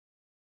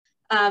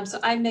So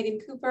I'm Megan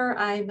Cooper.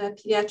 I'm a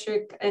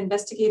pediatric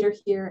investigator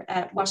here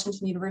at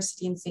Washington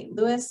University in St.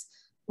 Louis.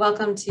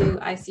 Welcome to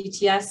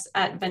ICTS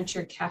at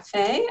Venture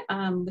Cafe,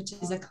 which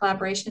is a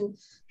collaboration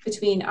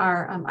between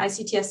our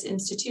ICTS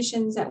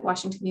institutions at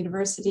Washington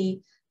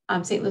University,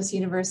 St. Louis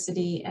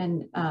University,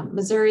 and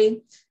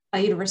Missouri,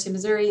 University of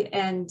Missouri,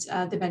 and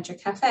the Venture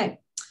Cafe.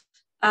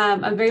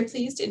 I'm very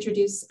pleased to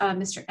introduce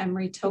Mr.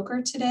 Emre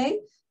Toker today.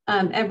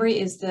 Emre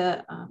is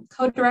the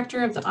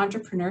co-director of the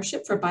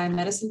Entrepreneurship for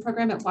Biomedicine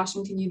program at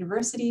Washington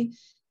University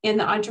and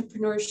the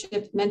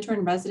Entrepreneurship Mentor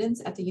in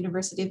Residence at the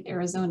University of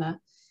Arizona.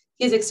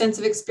 He has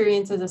extensive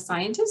experience as a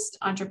scientist,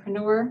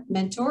 entrepreneur,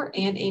 mentor,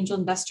 and angel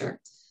investor.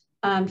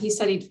 He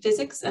studied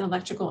physics and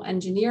electrical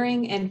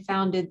engineering and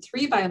founded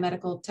 3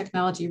 biomedical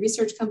technology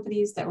research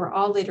companies that were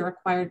all later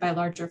acquired by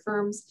larger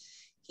firms.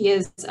 He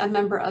is a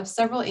member of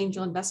several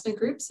angel investment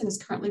groups and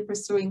is currently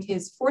pursuing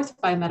his 4th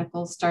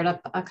biomedical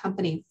startup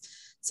company.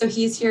 So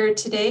he's here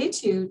today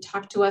to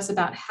talk to us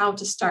about how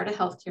to start a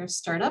healthcare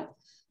startup.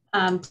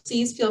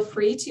 Please feel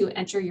free to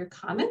enter your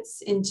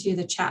comments into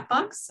the chat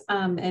box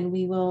and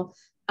we will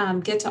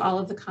get to all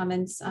of the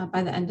comments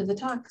by the end of the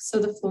talk. So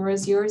the floor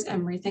is yours,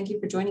 Emre. Thank you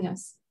for joining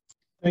us.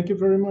 Thank you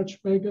very much,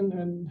 Megan,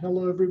 and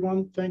hello,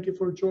 everyone. Thank you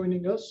for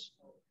joining us.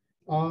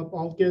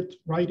 I'll get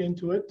right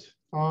into it.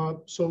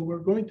 So we're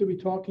going to be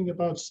talking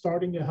about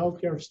starting a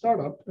healthcare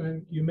startup,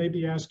 and you may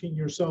be asking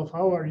yourself,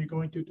 how are you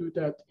going to do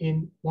that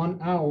in 1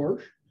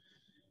 hour?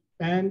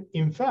 And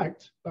in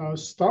fact,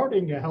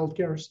 starting a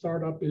healthcare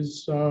startup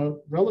is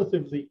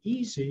relatively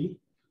easy.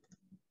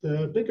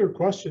 The bigger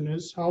question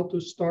is how to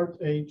start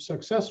a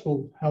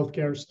successful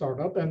healthcare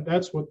startup, and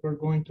that's what we're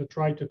going to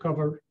try to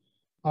cover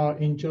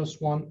in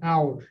just 1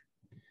 hour.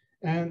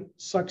 And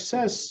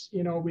success,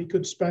 you know, we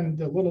could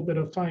spend a little bit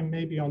of time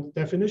maybe on the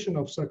definition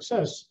of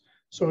success.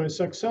 So a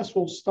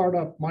successful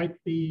startup might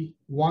be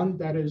one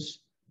that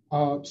is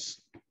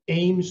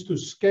aims to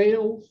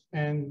scale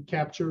and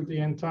capture the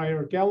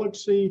entire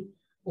galaxy,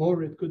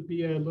 or it could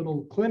be a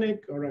little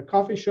clinic or a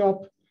coffee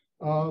shop.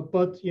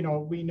 But, you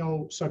know, we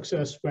know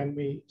success when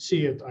we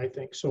see it, I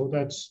think. So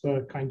that's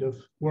the kind of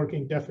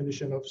working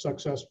definition of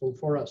successful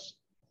for us.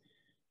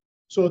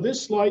 So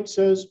this slide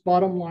says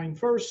bottom line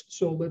first.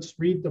 So let's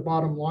read the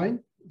bottom line.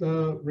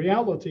 The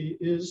reality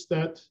is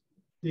that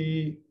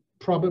the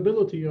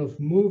probability of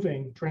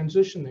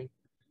transitioning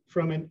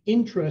from an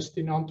interest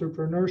in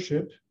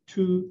entrepreneurship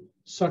to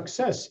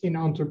success in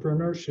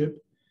entrepreneurship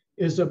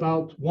is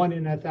about 1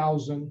 in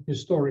 1,000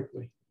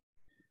 historically,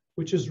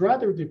 which is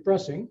rather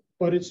depressing,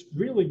 but it's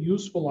really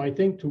useful, I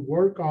think, to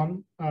work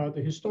on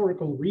the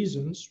historical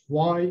reasons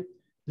why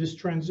this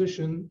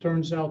transition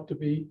turns out to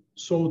be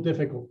so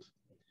difficult.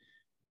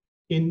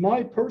 In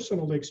my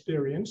personal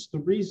experience, the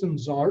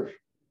reasons are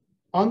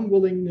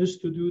unwillingness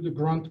to do the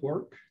grunt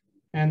work,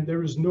 and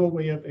there is no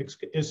way of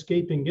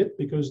escaping it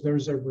because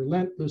there's a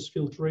relentless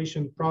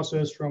filtration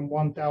process from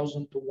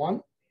 1,000 to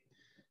 1.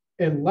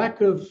 A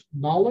lack of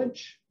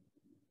knowledge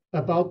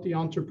about the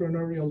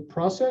entrepreneurial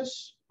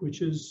process,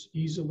 which is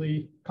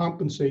easily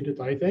compensated,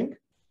 I think.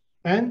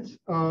 And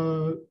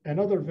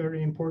another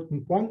very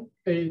important one,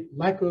 a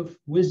lack of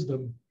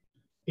wisdom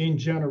in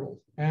general.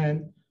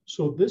 And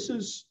so this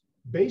is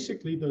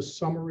basically the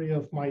summary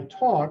of my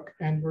talk,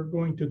 and we're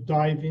going to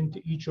dive into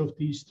each of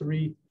these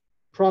 3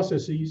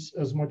 processes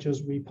as much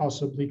as we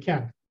possibly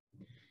can.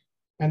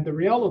 And the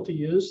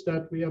reality is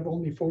that we have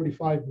only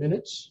 45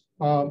 minutes.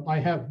 I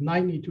have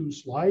 92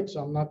 slides.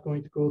 I'm not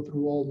going to go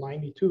through all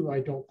 92, I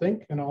don't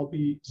think, and I'll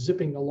be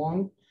zipping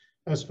along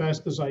as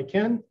fast as I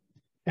can.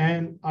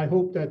 And I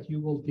hope that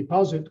you will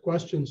deposit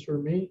questions for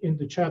me in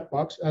the chat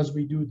box as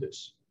we do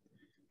this.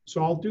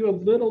 So I'll do a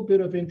little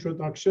bit of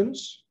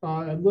introductions,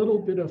 a little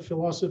bit of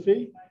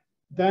philosophy,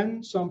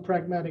 then some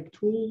pragmatic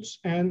tools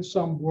and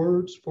some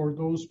words for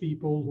those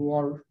people who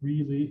are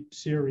really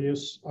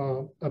serious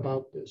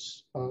about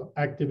this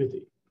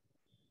activity.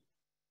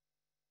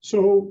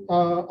 So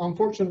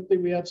unfortunately,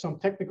 we had some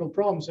technical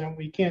problems and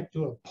we can't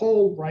do a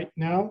poll right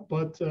now,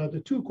 but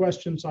the 2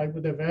 questions I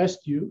would have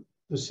asked you,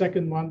 the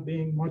second one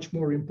being much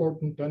more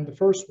important than the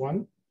first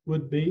one,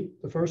 would be,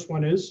 the first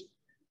one is,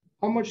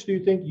 how much do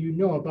you think you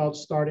know about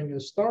starting a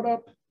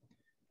startup?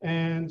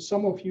 And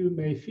some of you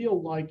may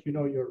feel like, you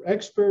know, you're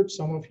experts.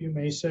 Some of you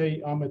may say,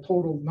 I'm a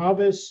total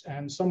novice.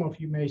 And some of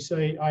you may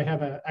say, I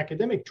have an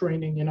academic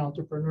training in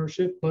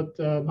entrepreneurship, but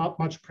not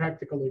much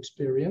practical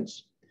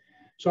experience.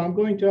 So I'm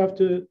going to have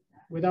to,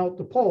 without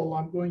the poll,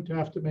 I'm going to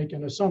have to make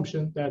an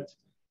assumption that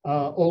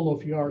all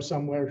of you are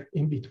somewhere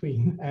in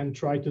between and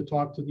try to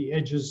talk to the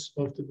edges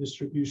of the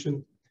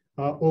distribution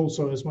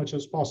also as much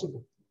as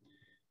possible.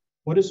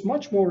 What is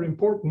much more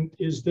important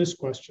is this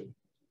question.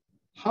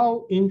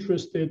 How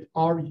interested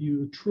are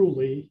you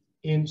truly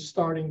in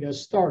starting a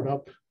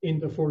startup in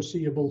the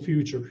foreseeable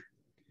future?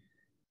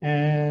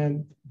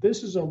 And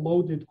this is a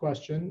loaded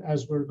question,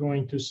 as we're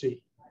going to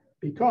see,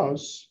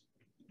 because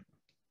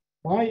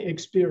my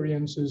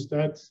experience is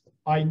that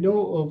I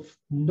know of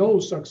no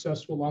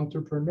successful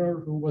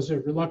entrepreneur who was a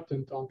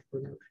reluctant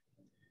entrepreneur.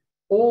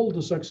 All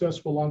the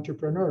successful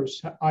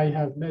entrepreneurs I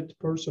have met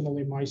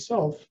personally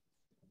myself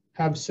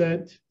have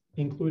said,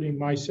 including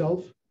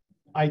myself,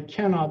 I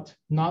cannot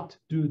not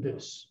do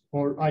this,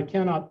 or I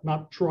cannot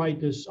not try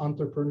this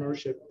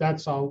entrepreneurship.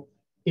 That's how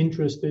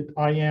interested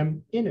I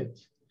am in it.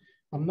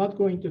 I'm not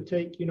going to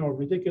take,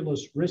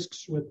 ridiculous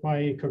risks with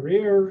my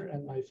career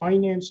and my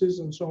finances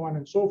and so on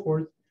and so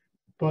forth,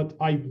 but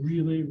I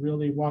really,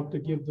 really want to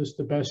give this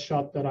the best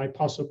shot that I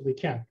possibly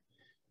can.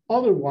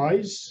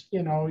 Otherwise,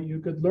 you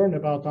could learn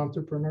about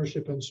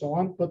entrepreneurship and so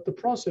on, but the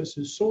process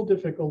is so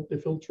difficult, the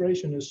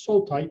filtration is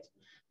so tight,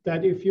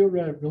 that if you're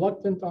a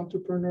reluctant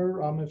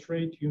entrepreneur, I'm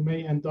afraid you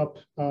may end up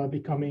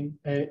becoming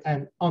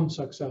an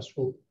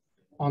unsuccessful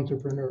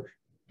entrepreneur.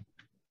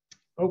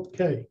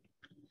 Okay,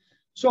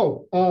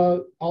 so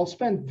I'll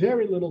spend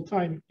very little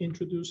time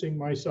introducing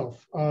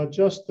myself,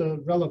 just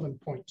the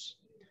relevant points.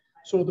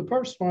 So the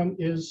first one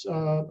is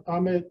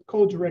I'm a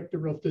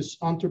co-director of this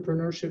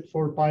Entrepreneurship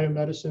for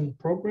Biomedicine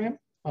program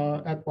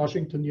at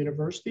Washington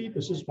University.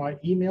 This is my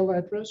email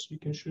address. You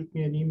can shoot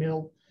me an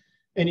email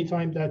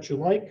anytime that you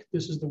like.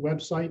 This is the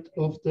website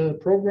of the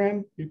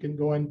program. You can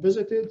go and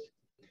visit it.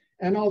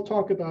 And I'll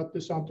talk about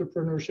this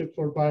Entrepreneurship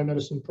for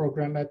Biomedicine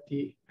program at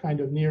the kind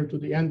of near to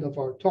the end of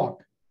our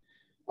talk.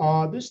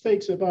 This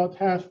takes about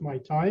half my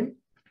time.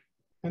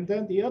 And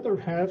then the other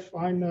half,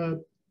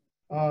 I'm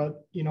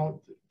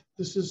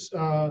this is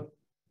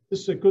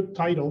a good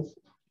title.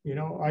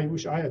 I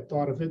wish I had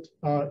thought of it.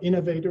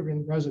 Innovator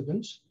in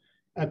Residence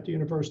at the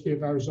University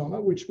of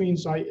Arizona, which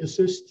means I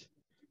assist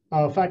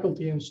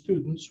faculty and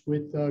students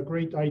with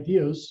great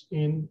ideas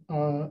in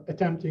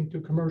attempting to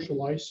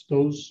commercialize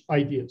those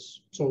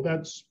ideas. So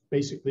that's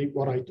basically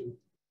what I do.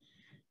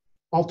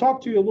 I'll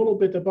talk to you a little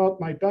bit about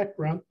my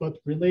background, but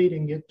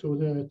relating it to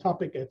the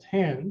topic at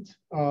hand.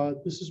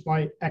 This is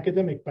my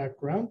academic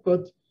background,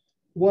 but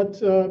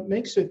what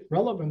makes it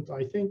relevant,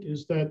 I think,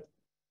 is that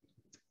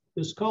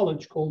this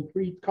college called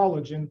Reed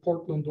College in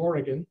Portland,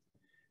 Oregon,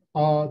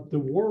 the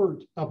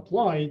word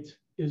applied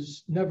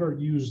is never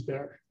used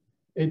there.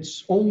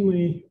 It's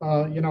only,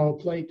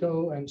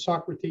 Plato and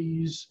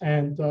Socrates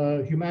and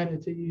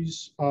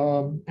humanities,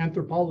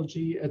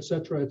 anthropology, et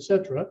cetera, et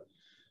cetera.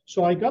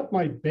 So I got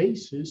my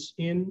basis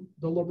in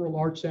the liberal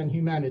arts and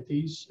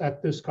humanities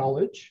at this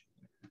college.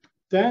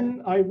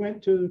 Then I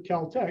went to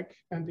Caltech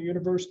and the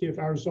University of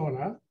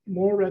Arizona.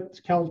 More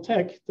at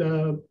Caltech,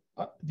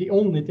 the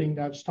only thing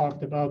that's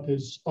talked about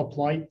is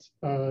applied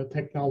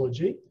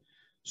technology.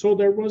 So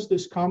there was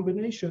this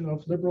combination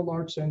of liberal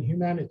arts and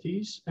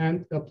humanities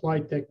and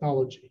applied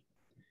technology.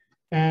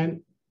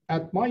 And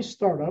at my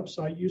startups,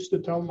 I used to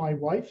tell my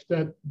wife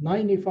that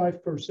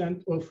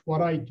 95% of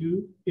what I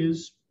do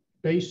is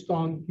based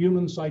on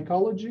human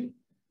psychology,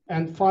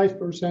 and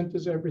 5%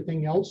 is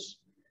everything else,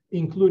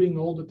 including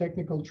all the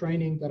technical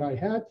training that I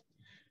had.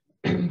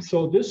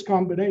 So this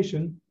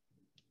combination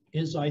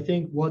is, I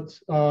think, what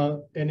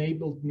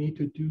enabled me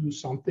to do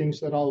some things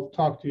that I'll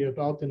talk to you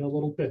about in a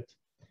little bit.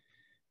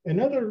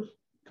 Another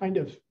kind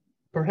of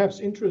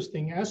perhaps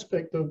interesting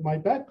aspect of my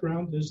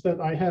background is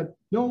that I had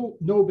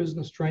no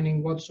business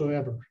training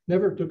whatsoever,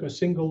 never took a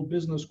single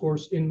business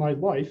course in my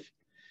life.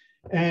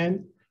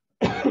 And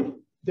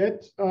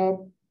that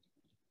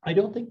I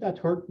don't think that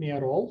hurt me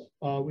at all,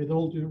 with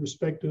all due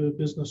respect to the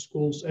business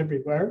schools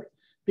everywhere,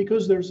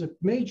 because there's a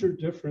major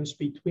difference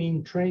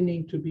between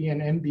training to be an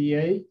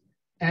MBA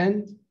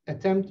and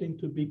attempting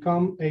to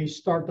become a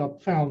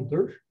startup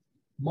founder.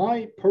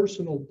 My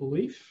personal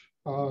belief,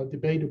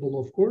 debatable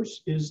of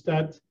course, is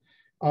that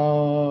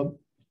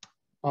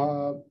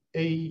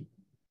a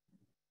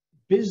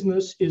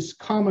business is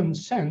common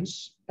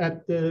sense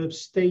at the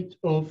state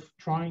of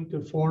trying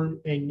to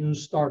form a new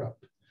startup.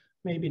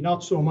 Maybe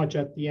not so much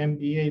at the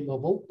MBA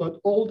level, but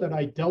all that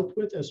I dealt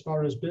with as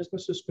far as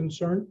business is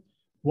concerned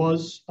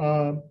was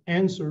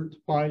answered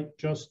by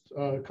just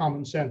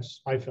common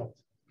sense, I felt.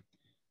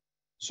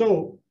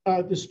 So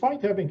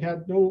despite having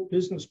had no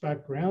business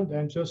background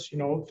and just,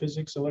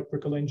 physics,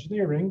 electrical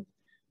engineering,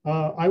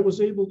 I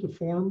was able to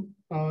form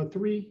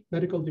 3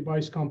 medical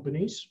device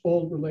companies,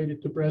 all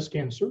related to breast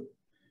cancer.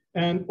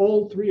 And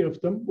all 3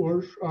 of them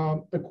were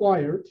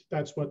acquired,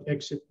 that's what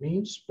exit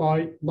means,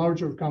 by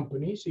larger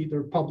companies,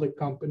 either public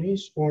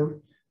companies or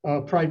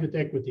private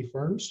equity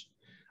firms.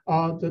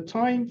 The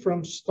time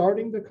from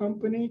starting the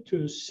company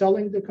to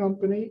selling the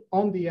company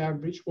on the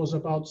average was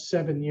about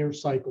 7-year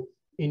cycle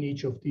in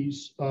each of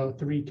these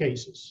 3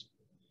 cases.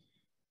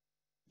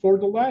 For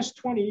the last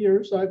 20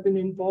 years, I've been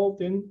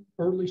involved in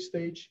early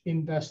stage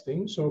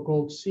investing,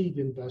 so-called seed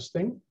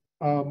investing,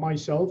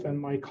 myself and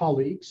my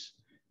colleagues.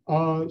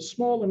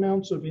 Small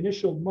amounts of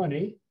initial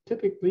money,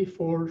 typically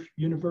for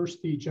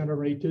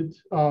university-generated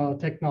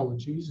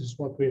technologies is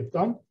what we have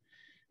done.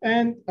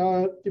 And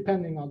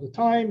depending on the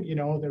time,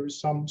 there is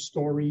some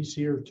stories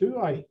here too.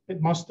 I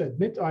must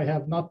admit, I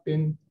have not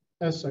been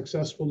as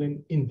successful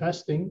in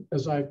investing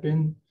as I've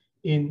been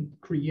in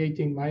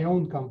creating my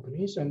own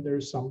companies, and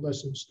there's some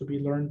lessons to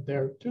be learned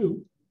there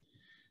too.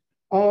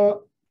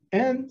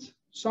 And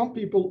some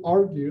people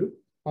argue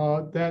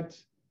that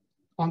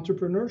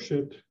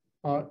entrepreneurship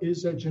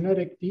is a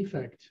genetic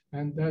defect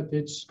and that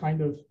it's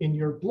kind of in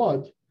your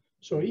blood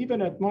So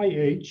even at my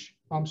age,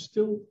 I'm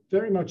still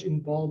very much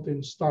involved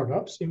in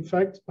startups. In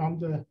fact, I'm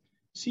the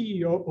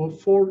CEO of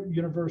 4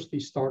 university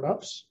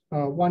startups,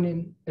 one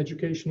in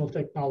educational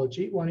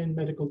technology, one in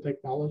medical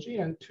technology,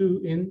 and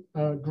 2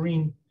 in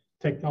green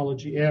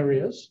technology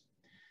areas.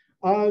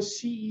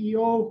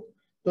 CEO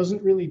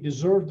doesn't really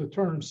deserve the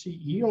term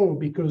CEO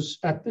because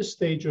at this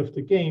stage of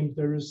the game,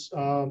 there is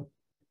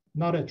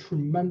not a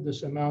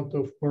tremendous amount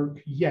of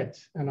work yet.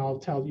 And I'll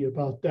tell you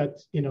about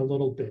that in a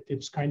little bit.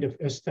 It's kind of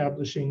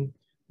establishing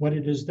what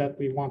it is that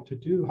we want to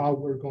do, how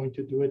we're going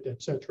to do it,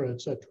 et cetera,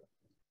 et cetera.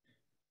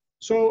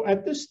 So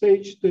at this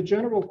stage, the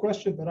general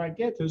question that I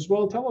get is,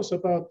 well, tell us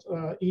about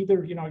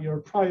either your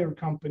prior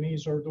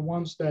companies or the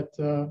ones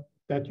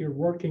that you're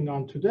working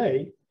on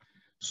today.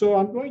 So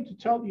I'm going to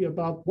tell you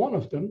about one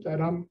of them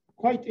that I'm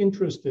quite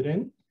interested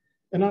in,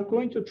 and I'm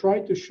going to try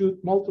to shoot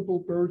multiple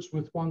birds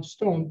with one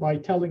stone by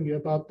telling you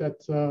about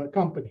that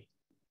company.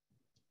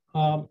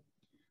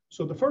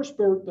 So the first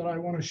bird that I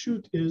want to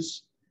shoot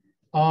is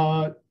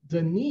the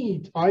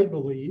need, I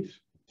believe,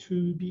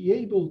 to be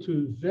able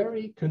to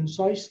very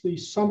concisely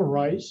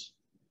summarize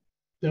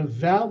the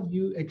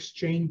value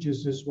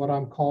exchanges, is what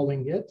I'm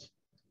calling it,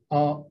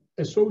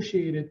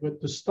 associated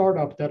with the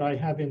startup that I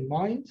have in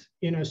mind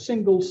in a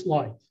single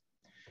slide.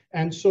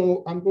 And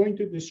so I'm going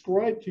to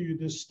describe to you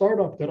this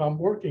startup that I'm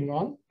working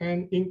on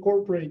and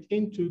incorporate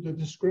into the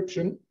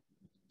description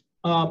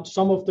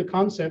some of the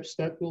concepts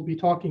that we'll be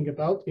talking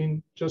about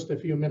in just a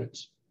few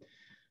minutes.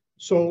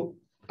 So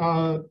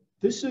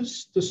this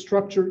is the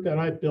structure that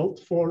I built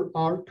for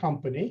our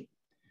company.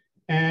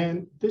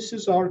 And this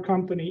is our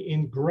company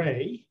in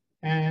gray.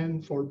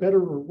 And for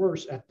better or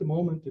worse, at the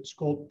moment, it's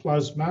called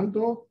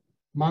Plasmando.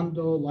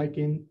 Mando, like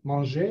in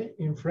manger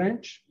in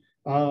French,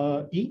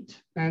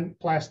 eat, and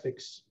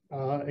plastics,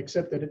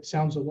 except that it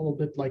sounds a little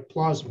bit like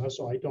plasma,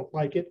 so I don't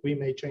like it. We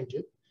may change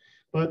it,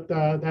 but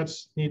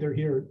that's neither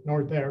here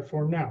nor there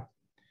for now.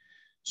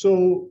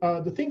 So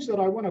the things that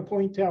I want to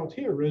point out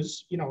here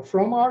is,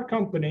 from our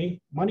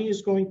company, money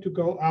is going to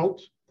go out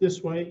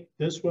this way,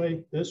 this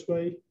way, this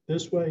way,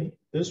 this way,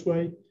 this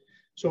way.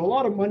 So a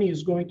lot of money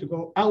is going to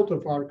go out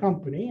of our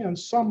company, and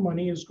some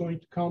money is going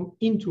to come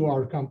into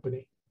our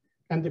company.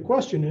 And the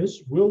question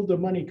is, will the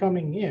money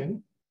coming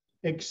in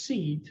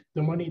exceed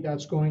the money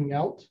that's going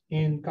out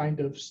in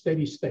kind of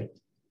steady state?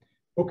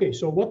 Okay,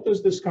 so what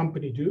does this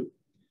company do?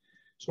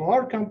 So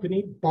our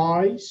company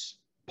buys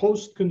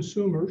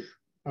post-consumer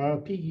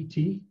PET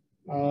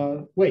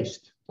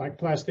waste, like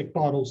plastic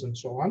bottles and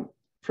so on,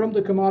 from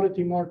the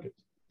commodity market.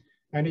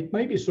 And it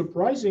may be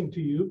surprising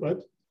to you,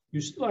 but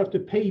you still have to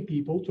pay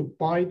people to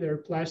buy their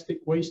plastic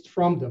waste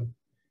from them.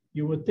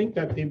 You would think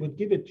that they would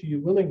give it to you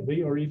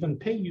willingly or even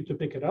pay you to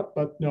pick it up,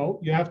 but no,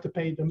 you have to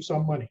pay them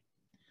some money.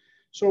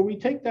 So we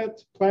take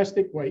that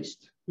plastic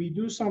waste, we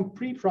do some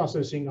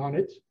pre-processing on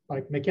it,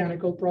 like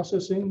mechanical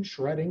processing,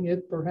 shredding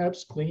it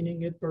perhaps,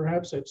 cleaning it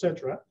perhaps,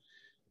 etc.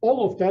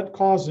 All of that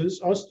causes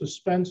us to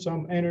spend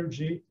some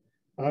energy,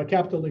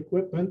 capital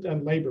equipment,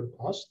 and labor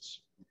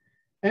costs.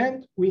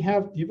 And we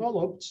have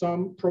developed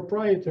some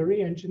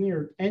proprietary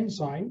engineered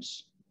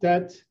enzymes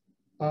that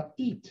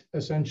eat,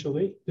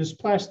 essentially, this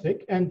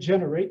plastic and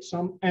generate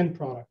some end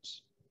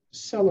products,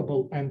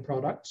 sellable end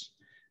products,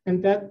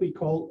 and that we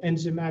call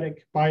enzymatic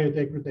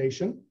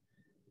biodegradation.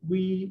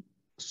 We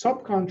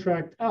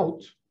subcontract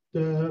out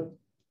the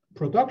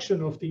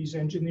production of these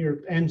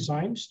engineered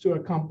enzymes to a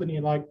company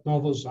like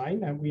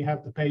Novozyme, and we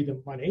have to pay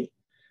them money.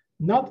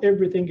 Not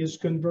everything is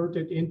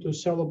converted into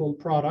sellable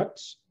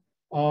products.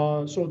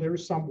 So there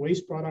is some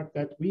waste product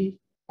that we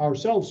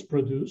ourselves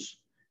produce,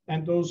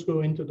 and those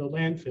go into the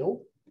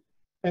landfill.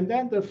 And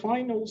then the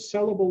final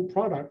sellable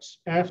products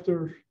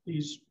after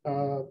these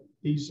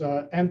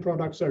end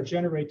products are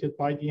generated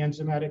by the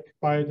enzymatic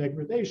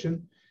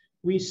biodegradation,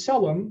 we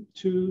sell them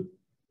to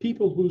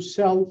people who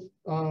sell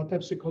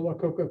Pepsi-Cola,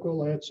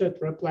 Coca-Cola,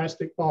 etc.,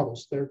 plastic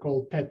bottles. They're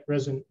called PET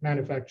resin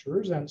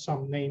manufacturers, and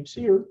some names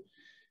here.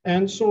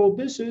 And so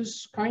this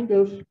is kind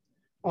of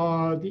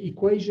the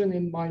equation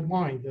in my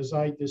mind as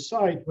I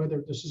decide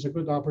whether this is a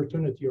good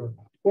opportunity or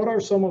not. What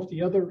are some of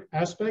the other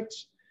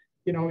aspects?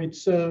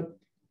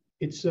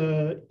 It's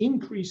an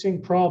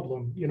increasing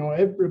problem.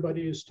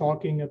 Everybody is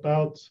talking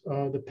about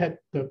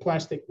the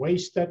plastic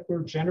waste that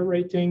we're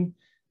generating.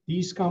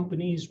 These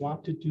companies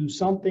want to do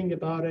something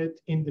about it.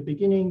 In the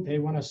beginning, they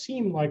want to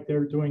seem like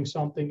they're doing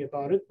something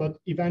about it, but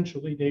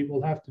eventually they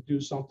will have to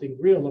do something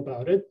real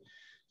about it.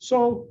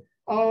 So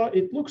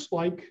it looks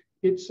like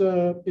it's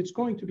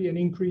going to be an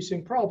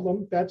increasing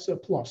problem. That's a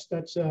plus.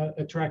 That's an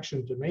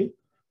attraction to me.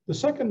 The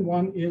second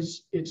one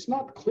is it's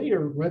not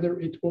clear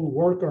whether it will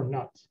work or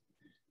not.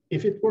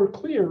 If it were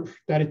clear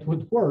that it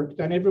would work,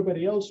 then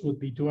everybody else would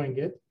be doing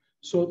it.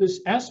 So this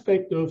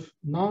aspect of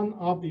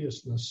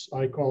non-obviousness,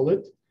 I call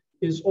it,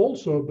 is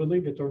also,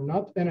 believe it or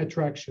not, an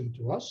attraction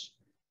to us.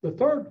 The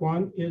third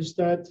one is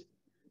that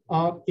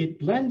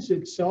it lends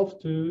itself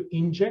to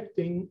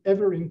injecting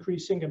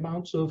ever-increasing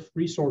amounts of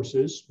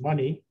resources,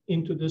 money,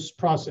 into this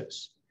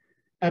process.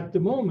 At the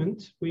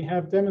moment, we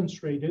have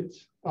demonstrated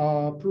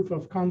proof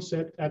of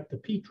concept at the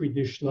Petri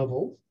dish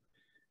level.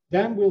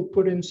 Then we'll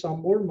put in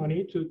some more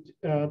money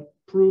to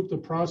prove the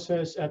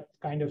process at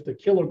kind of the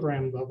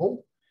kilogram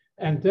level.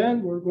 And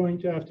then we're going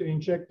to have to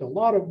inject a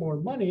lot of more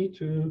money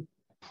to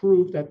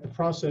prove that the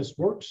process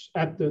works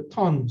at the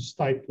tons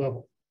type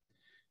level.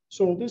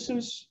 So this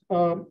is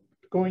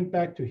going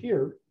back to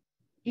here.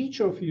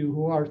 Each of you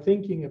who are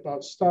thinking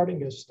about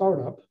starting a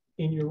startup,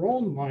 in your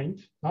own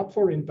mind, not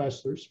for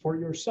investors, for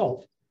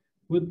yourself,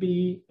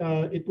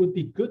 it would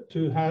be good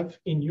to have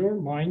in your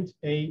mind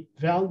a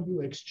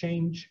value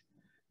exchange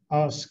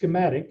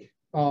schematic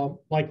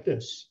like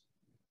this.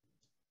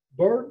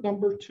 Bird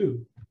number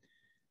 2,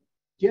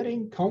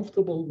 getting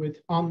comfortable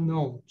with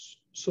unknowns.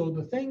 So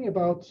the thing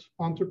about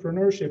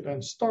entrepreneurship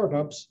and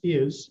startups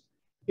is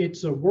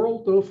it's a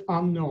world of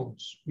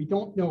unknowns. We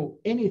don't know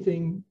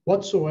anything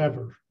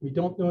whatsoever. We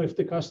don't know if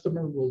the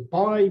customer will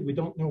buy. We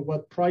don't know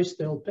what price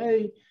they'll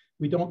pay.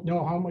 We don't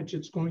know how much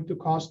it's going to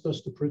cost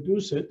us to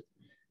produce it.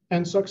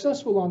 And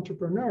successful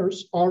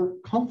entrepreneurs are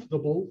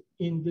comfortable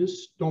in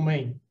this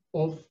domain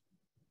of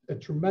a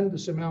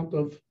tremendous amount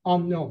of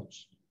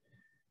unknowns.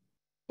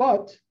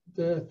 But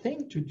the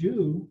thing to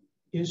do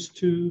is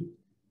to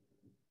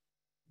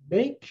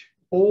make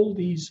all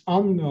these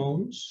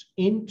unknowns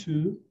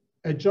into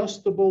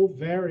adjustable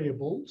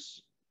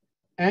variables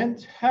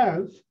and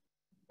have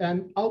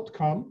an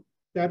outcome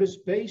that is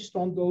based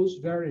on those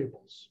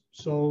variables.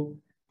 So,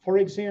 for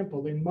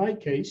example, in my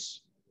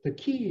case, the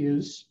key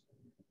is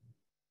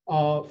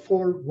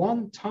for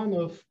 1 ton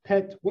of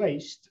PET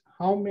waste,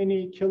 how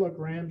many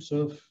kilograms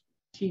of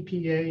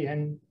TPA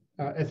and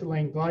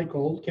ethylene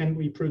glycol can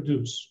we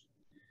produce?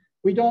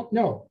 We don't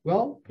know.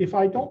 Well, if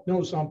I don't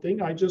know something,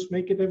 I just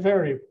make it a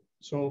variable.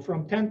 So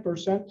from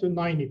 10% to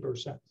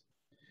 90%.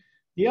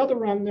 The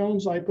other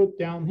unknowns I put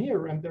down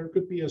here, and there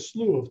could be a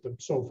slew of them.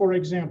 So for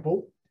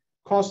example,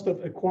 cost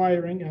of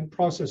acquiring and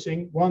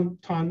processing 1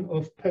 ton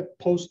of PET,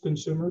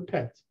 post-consumer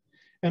PET.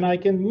 And I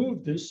can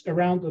move this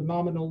around the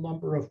nominal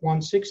number of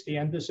 160,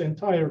 and this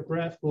entire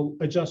graph will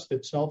adjust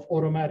itself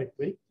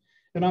automatically.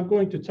 And I'm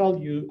going to tell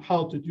you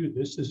how to do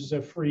this. This is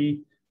a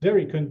free,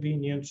 very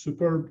convenient,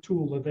 superb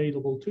tool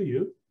available to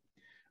you.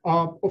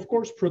 Of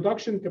course,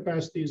 production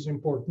capacity is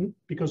important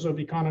because of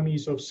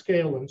economies of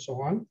scale and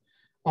so on.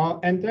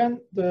 And then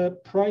the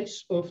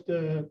price of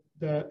the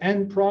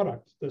end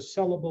product, the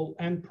sellable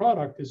end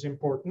product is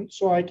important.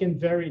 So I can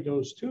vary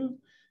those two.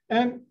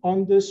 And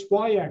on this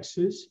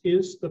y-axis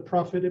is the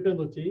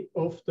profitability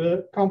of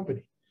the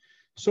company.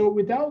 So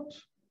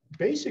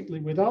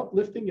basically without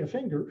lifting a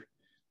finger,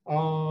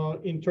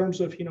 in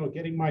terms of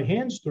getting my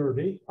hands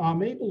dirty,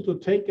 I'm able to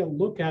take a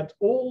look at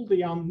all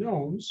the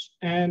unknowns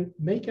and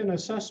make an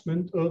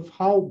assessment of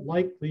how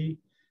likely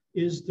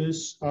is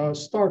this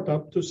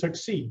startup to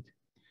succeed.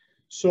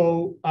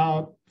 So,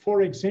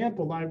 for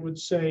example, I would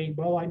say,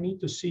 well, I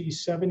need to see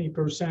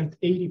 70%,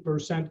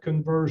 80%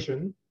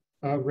 conversion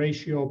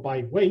ratio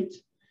by weight.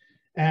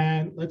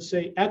 And let's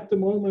say at the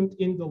moment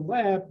in the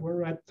lab,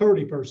 we're at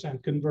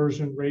 30%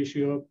 conversion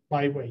ratio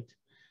by weight.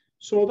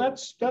 So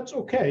that's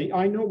okay.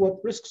 I know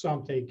what risks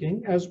I'm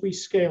taking. As we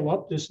scale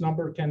up, this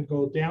number can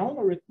go down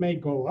or it may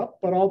go up,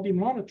 but I'll be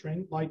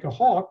monitoring like a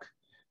hawk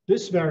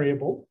this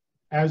variable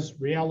as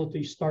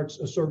reality starts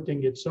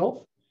asserting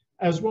itself,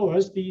 as well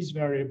as these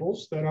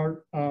variables that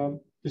are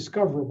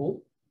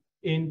discoverable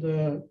in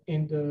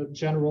the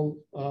general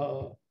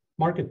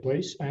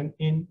marketplace and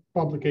in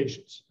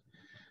publications.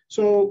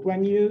 So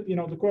when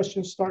the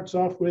question starts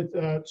off with,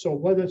 so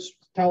let us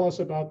tell us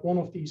about one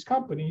of these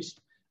companies,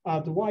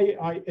 the way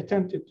I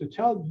attempted to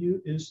tell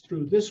you is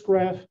through this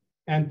graph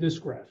and this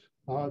graph.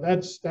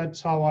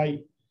 That's how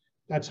I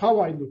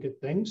look at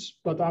things,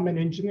 but I'm an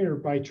engineer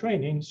by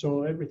training,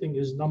 so everything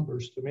is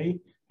numbers to me,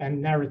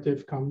 and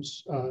narrative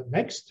comes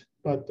next.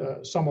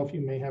 But some of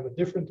you may have a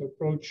different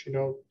approach,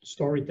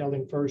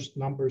 storytelling first,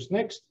 numbers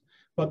next,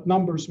 but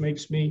numbers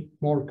makes me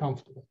more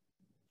comfortable.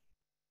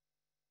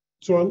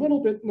 So a little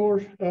bit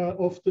more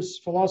of this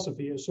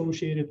philosophy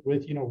associated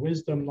with,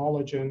 wisdom,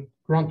 knowledge, and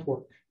grunt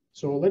work.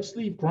 So let's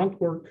leave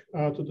grunt work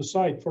to the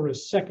side for a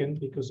second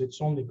because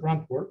it's only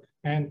grunt work,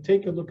 and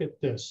take a look at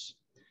this.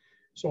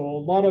 So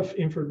a lot of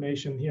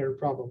information here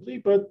probably,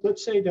 but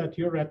let's say that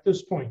you're at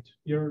this point,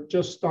 you're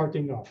just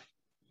starting off.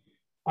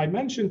 I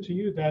mentioned to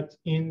you that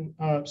in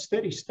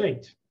steady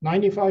state,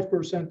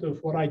 95% of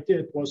what I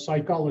did was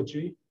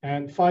psychology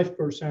and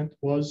 5%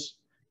 was,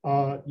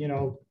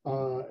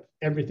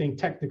 everything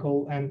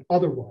technical and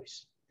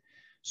otherwise.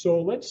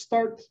 So let's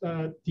start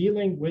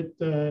dealing with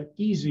the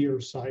easier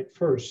side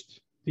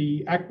first,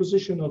 the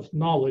acquisition of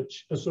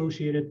knowledge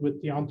associated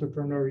with the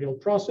entrepreneurial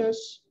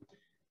process.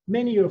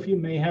 Many of you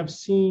may have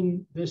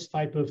seen this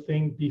type of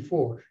thing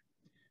before.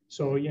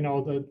 So,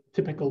 the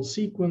typical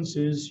sequence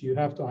is you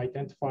have to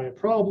identify a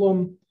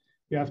problem,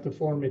 you have to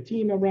form a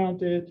team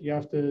around it, you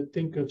have to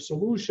think of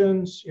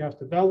solutions, you have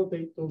to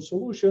validate those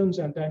solutions,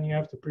 and then you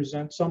have to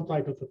present some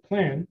type of a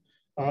plan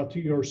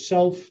to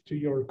yourself, to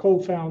your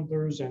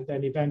co-founders, and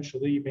then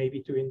eventually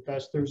maybe to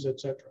investors,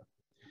 etc.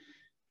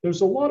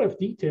 There's a lot of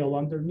detail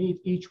underneath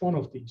each one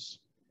of these.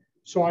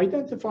 So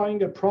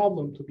identifying a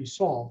problem to be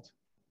solved,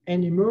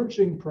 an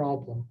emerging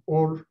problem,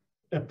 or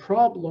a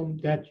problem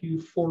that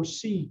you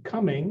foresee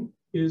coming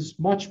is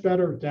much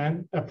better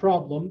than a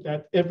problem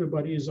that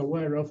everybody is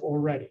aware of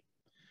already.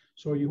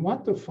 So you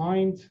want to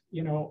find,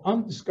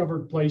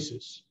 undiscovered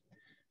places.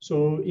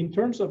 So in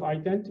terms of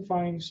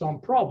identifying some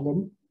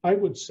problem, I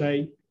would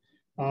say,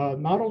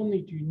 not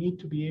only do you need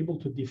to be able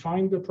to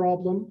define the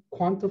problem,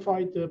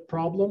 quantify the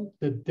problem,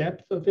 the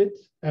depth of it,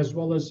 as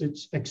well as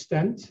its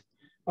extent,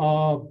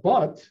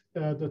 but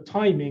the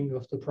timing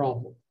of the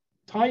problem.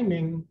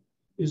 Timing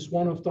is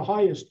one of the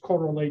highest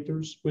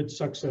correlators with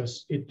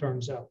success, it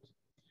turns out.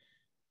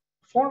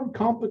 Form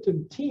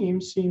competent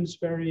team seems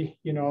very,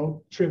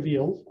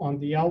 trivial on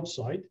the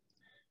outside,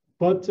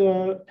 but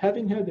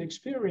having had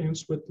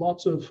experience with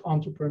lots of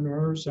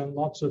entrepreneurs and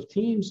lots of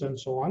teams and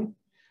so on,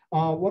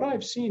 what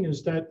I've seen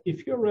is that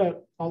if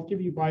I'll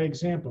give you by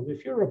example,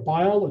 if you're a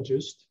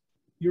biologist,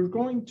 you're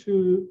going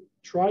to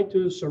try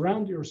to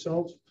surround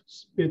yourself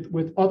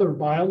with other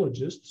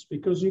biologists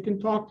because you can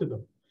talk to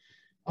them.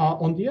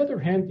 On the other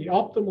hand, the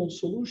optimal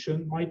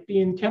solution might be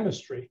in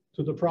chemistry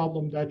to the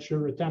problem that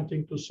you're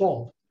attempting to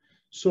solve.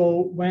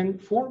 So when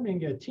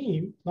forming a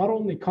team, not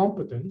only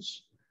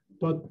competence,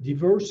 but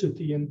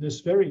diversity in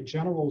this very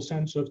general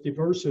sense of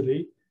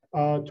diversity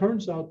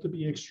turns out to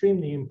be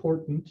extremely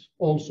important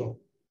also.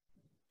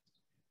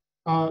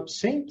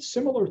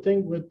 Similar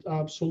thing with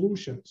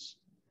solutions.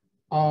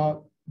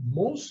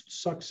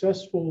 Most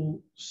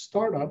successful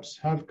startups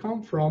have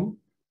come from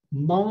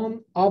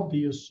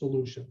non-obvious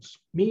solutions,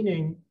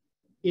 meaning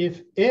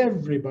if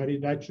everybody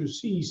that you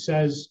see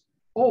says,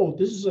 oh,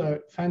 this is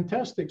a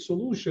fantastic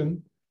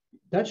solution,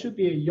 that should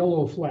be a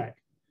yellow flag.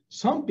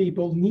 Some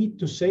people need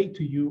to say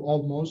to you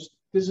almost,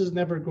 this is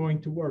never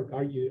going to work.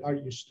 Are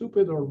you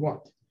stupid or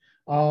what?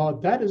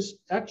 That is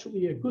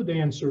actually a good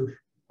answer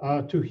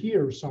to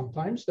hear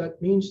sometimes.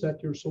 That means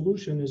that your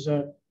solution is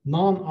a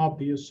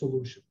non-obvious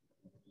solution.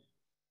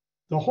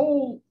 The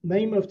whole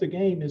name of the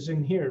game is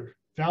in here,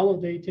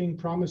 validating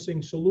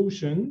promising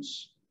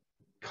solutions,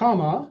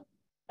 comma,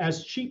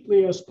 as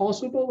cheaply as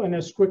possible and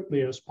as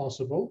quickly as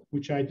possible,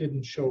 which I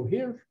didn't show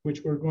here,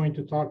 which we're going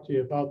to talk to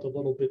you about a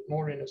little bit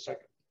more in a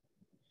second.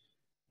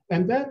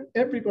 And then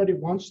everybody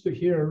wants to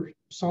hear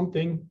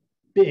something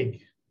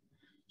big.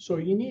 So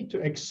you need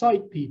to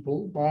excite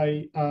people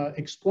by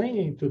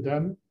explaining to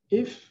them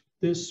if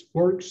this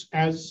works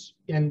as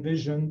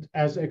envisioned,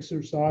 as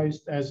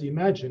exercised, as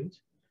imagined,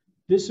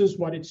 this is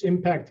what its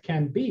impact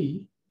can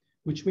be,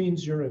 which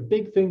means you're a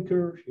big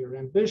thinker, you're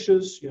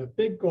ambitious, you have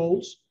big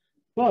goals,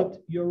 but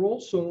you're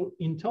also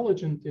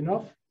intelligent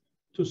enough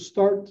to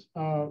start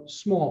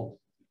small,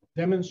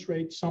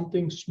 demonstrate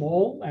something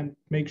small and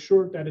make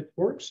sure that it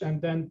works and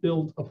then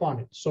build upon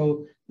it.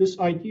 So this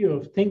idea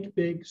of think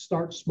big,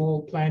 start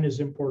small, plan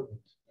is important.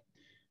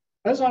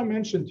 As I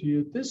mentioned to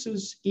you, this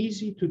is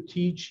easy to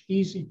teach,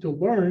 easy to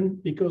learn,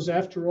 because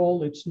after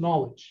all, it's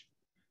knowledge.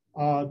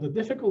 The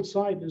difficult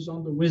side is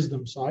on the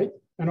wisdom side.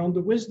 And on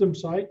the wisdom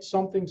side,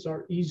 some things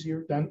are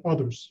easier than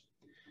others.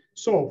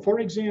 So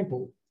for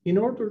example, in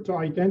order to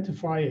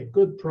identify a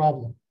good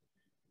problem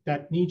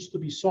that needs to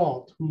be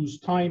solved, whose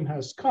time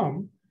has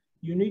come,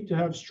 you need to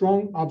have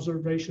strong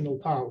observational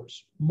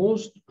powers.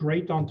 Most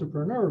great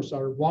entrepreneurs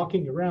are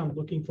walking around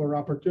looking for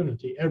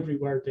opportunity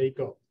everywhere they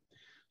go.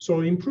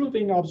 So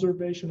improving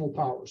observational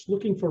powers,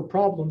 looking for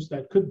problems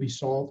that could be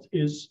solved,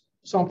 is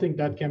something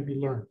that can be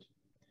learned.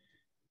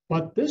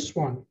 But this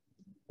one,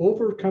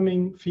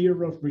 overcoming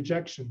fear of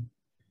rejection,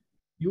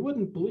 you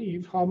wouldn't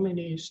believe how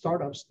many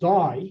startups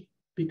die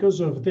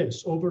because of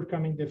this,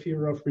 overcoming the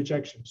fear of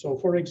rejection. So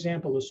for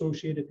example,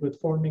 associated with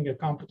forming a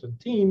competent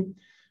team,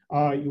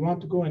 you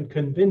want to go and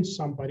convince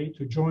somebody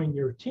to join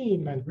your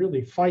team and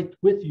really fight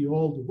with you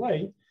all the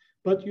way,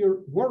 but you're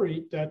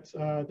worried that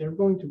they're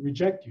going to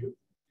reject you.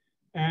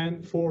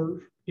 And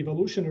for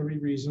evolutionary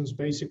reasons,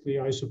 basically,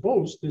 I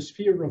suppose, this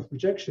fear of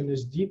rejection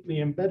is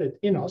deeply embedded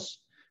in us.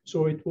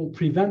 So it will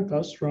prevent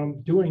us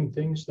from doing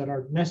things that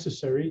are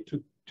necessary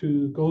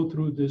to go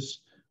through this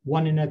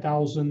 1 in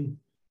 1,000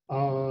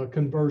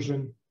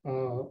 conversion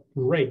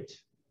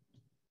rate.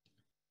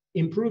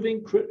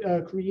 Improving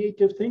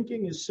creative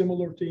thinking is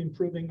similar to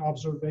improving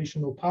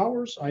observational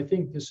powers. I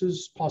think this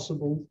is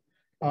possible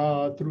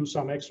through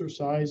some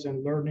exercise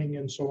and learning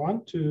and so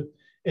on to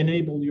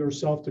enable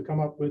yourself to come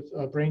up with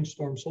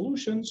brainstorm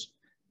solutions.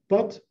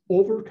 But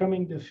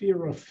overcoming the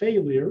fear of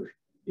failure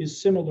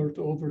is similar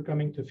to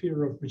overcoming the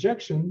fear of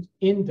rejection,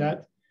 in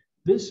that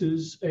this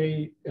is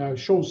a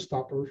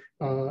showstopper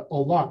a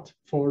lot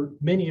for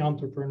many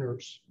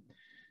entrepreneurs.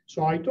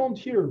 So I don't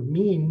hear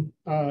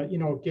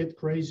get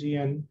crazy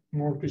and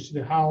mortgage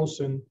the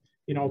house and,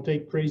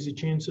 take crazy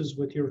chances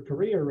with your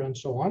career and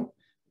so on.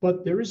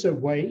 But there is a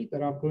way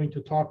that I'm going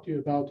to talk to you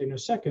about in a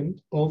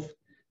second of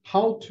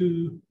how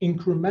to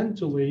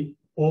incrementally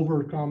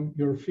overcome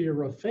your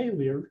fear of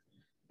failure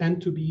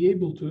and to be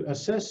able to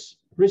assess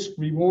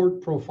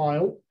risk-reward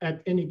profile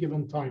at any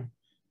given time,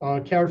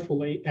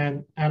 carefully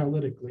and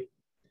analytically.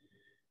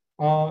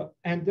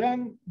 And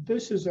then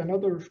this is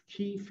another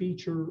key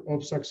feature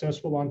of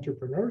successful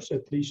entrepreneurs,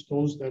 at least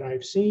those that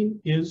I've seen,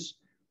 is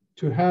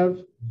to have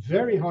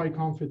very high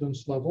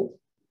confidence level,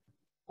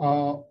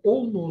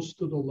 almost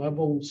to the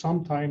level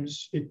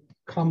sometimes it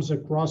comes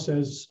across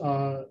as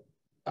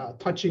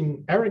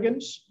touching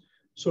arrogance.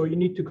 So you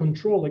need to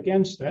control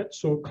against that.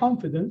 So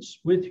confidence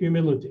with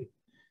humility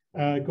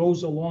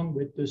goes along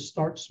with the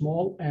start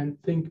small and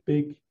think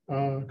big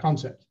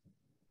concept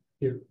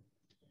here.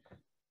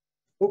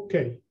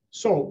 Okay,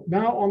 so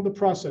now on the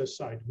process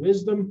side,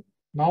 wisdom,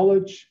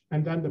 knowledge,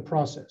 and then the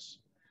process.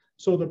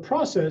 So the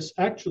process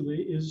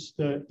actually is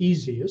the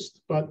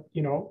easiest, but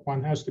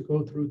one has to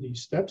go through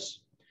these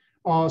steps.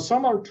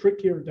 Some are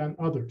trickier than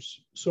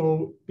others.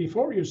 So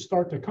before you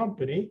start a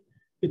company,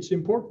 it's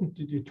important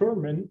to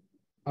determine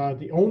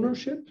the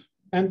ownership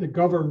and the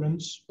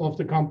governance of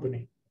the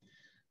company.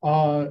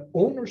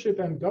 Ownership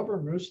and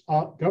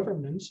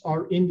governance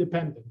are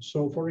independent.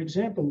 So for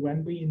example,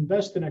 when we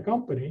invest in a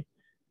company,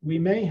 we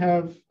may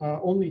have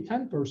only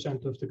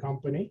 10% of the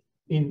company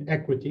in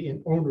equity,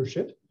 in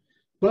ownership,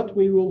 but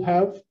we will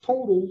have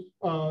total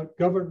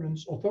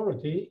governance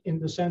authority in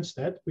the sense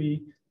that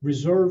we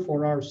reserve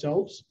for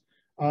ourselves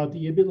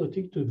the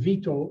ability to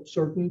veto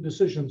certain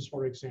decisions,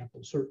 for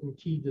example, certain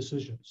key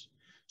decisions.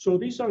 So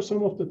these are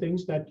some of the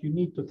things that you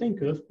need to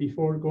think of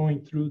before going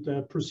through the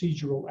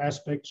procedural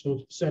aspects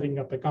of setting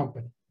up a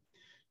company.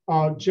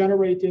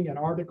 Generating an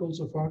articles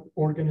of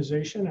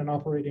organization and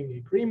operating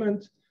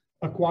agreement,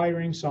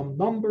 acquiring some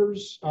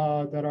numbers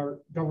that are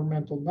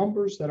governmental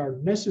numbers that are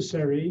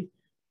necessary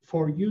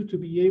for you to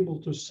be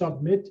able to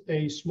submit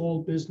a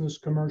small business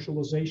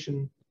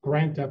commercialization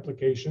grant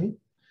application,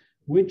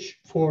 which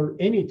for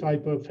any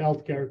type of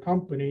healthcare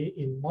company,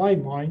 in my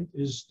mind,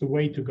 is the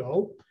way to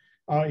go.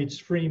 It's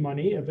free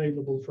money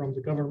available from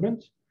the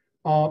government.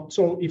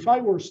 So if I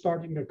were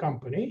starting a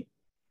company,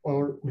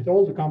 or with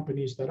all the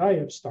companies that I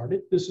have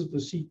started, this is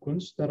the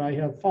sequence that I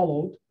have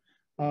followed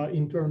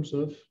in terms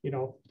of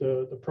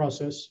the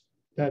process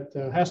that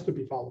has to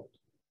be followed.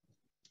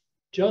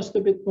 Just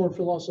a bit more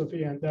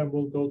philosophy, and then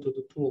we'll go to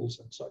the tools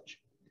and such.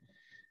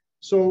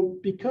 So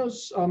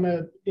because I'm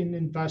an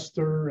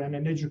investor and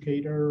an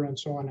educator and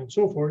so on and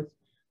so forth,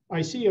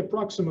 I see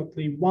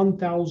approximately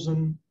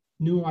 1,000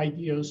 new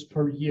ideas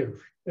per year.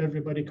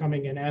 Everybody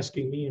coming and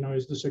asking me,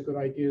 is this a good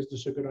idea? Is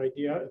this a good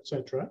idea,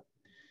 etc.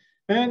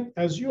 And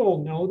as you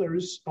all know, there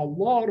is a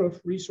lot of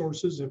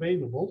resources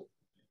available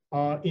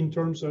in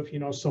terms of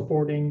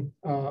supporting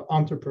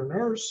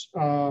entrepreneurs.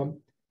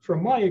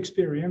 From my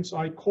experience,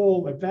 I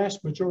call a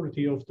vast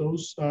majority of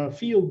those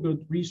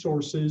feel-good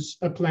resources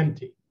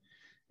aplenty.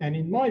 And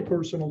in my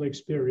personal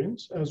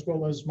experience, as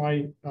well as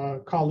my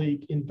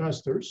colleague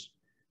investors,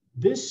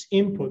 this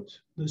input,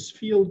 this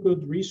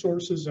feel-good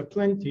resources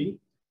aplenty,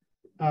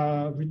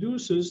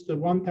 reduces the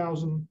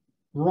 1,000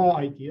 raw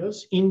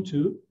ideas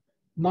into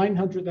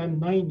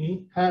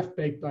 990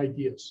 half-baked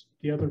ideas.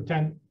 The other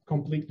 10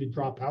 completely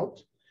drop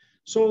out.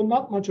 So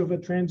not much of a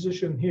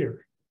transition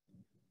here.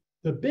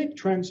 The big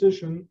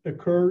transition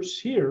occurs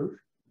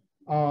here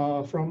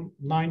from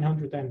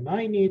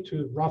 990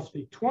 to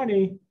roughly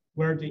 20,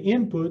 where the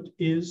input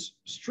is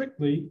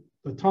strictly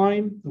the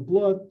time, the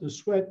blood, the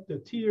sweat, the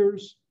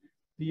tears,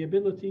 the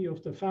ability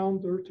of the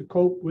founder to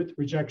cope with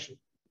rejection.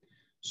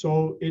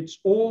 So it's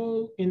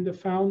all in the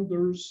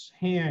founder's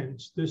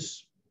hands,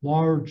 this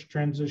large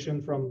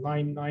transition from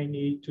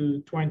 990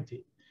 to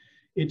 20.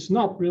 It's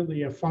not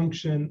really a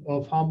function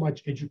of how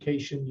much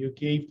education you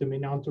gave them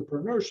in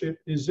entrepreneurship,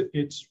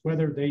 it's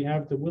whether they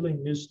have the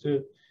willingness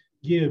to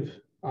give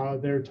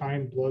their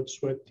time, blood,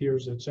 sweat,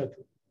 tears, etc.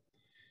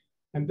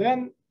 And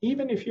then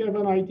even if you have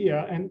an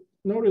idea, and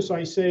notice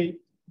I say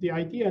the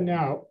idea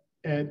now,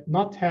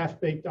 not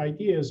half-baked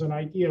idea, is an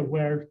idea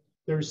where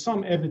there's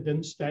some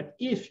evidence that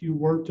if you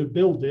were to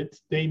build it,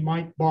 they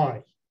might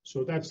buy.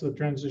 So that's the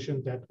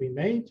transition that we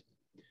made.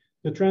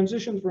 The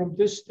transition from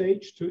this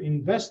stage to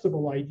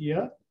investable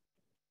idea,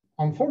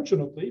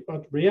 unfortunately,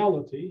 but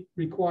reality,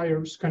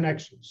 requires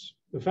connections.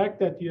 The fact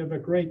that you have a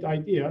great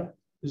idea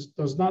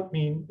does not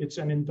mean it's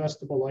an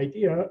investable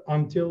idea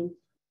until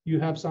you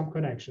have some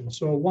connection.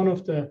 So one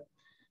of the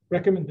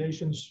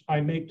recommendations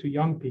I make to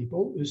young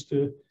people is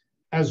to,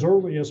 as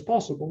early as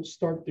possible,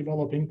 start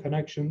developing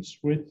connections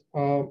with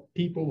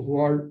people who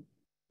are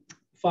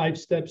 5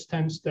 steps,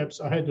 10 steps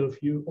ahead of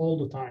you all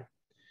the time.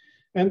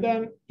 And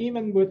then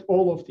even with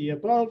all of the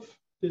above,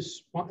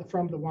 this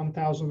from the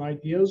 1,000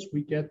 ideas,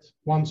 we get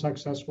one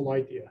successful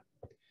idea.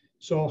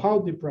 So how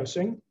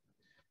depressing,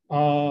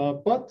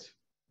 but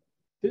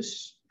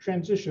this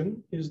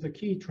transition is the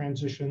key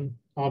transition,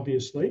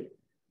 obviously.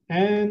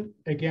 And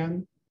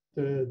again,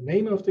 the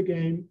name of the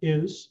game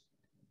is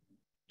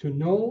to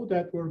know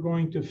that we're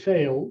going to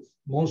fail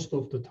most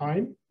of the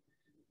time.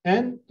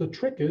 And the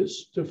trick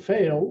is to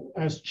fail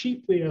as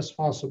cheaply as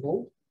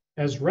possible,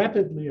 as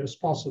rapidly as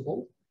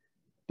possible,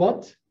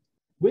 but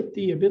with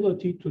the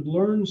ability to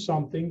learn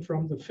something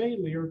from the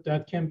failure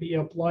that can be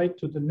applied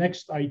to the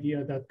next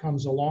idea that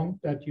comes along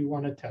that you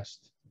want to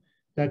test,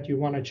 that you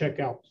want to check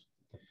out.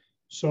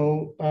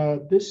 So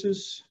this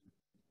is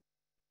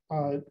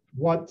the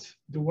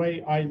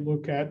way I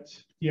look at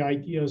the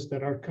ideas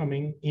that are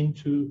coming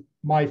into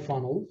my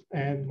funnel.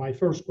 And my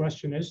first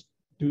question is,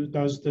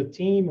 does the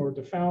team or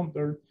the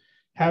founder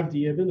have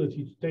the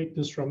ability to take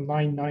this from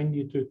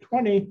 990 to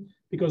 20?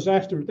 Because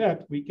after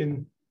that, we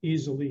can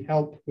easily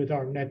help with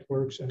our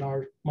networks and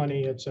our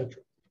money,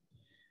 etc.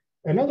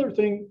 Another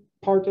thing,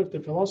 part of the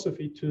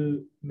philosophy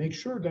to make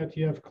sure that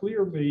you have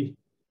clearly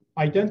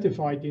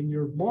identified in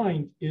your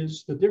mind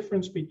is the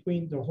difference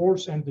between the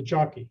horse and the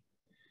jockey.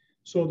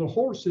 So the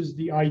horse is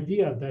the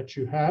idea that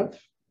you have.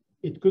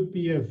 It could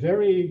be a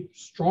very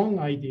strong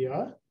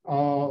idea,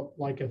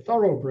 like a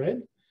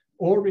thoroughbred,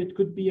 or it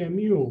could be a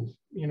mule,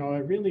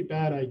 a really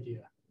bad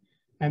idea.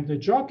 And the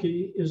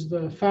jockey is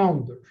the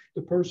founder,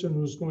 the person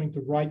who's going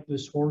to ride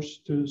this horse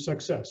to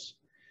success.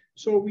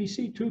 So we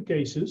see two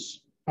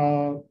cases.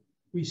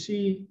 We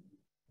see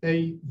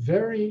a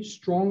very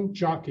strong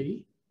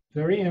jockey,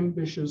 very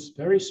ambitious,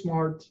 very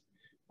smart,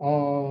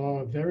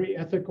 very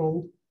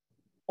ethical,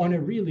 on a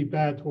really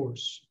bad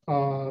horse.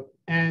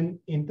 And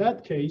in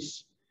that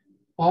case,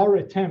 our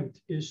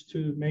attempt is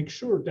to make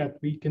sure that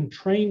we can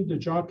train the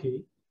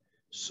jockey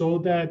so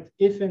that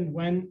if and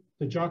when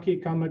the jockey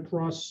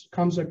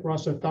comes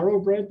across a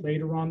thoroughbred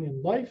later on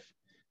in life,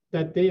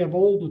 that they have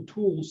all the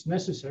tools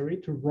necessary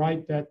to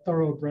ride that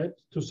thoroughbred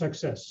to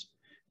success.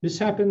 This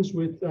happens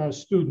with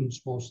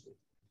students mostly.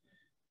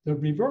 The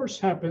reverse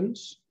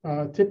happens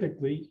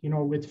typically,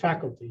 with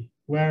faculty,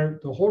 where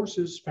the horse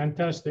is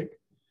fantastic.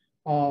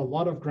 A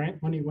lot of grant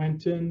money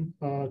went in,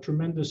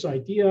 tremendous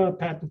idea,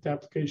 patent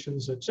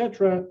applications,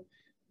 etc.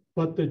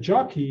 But the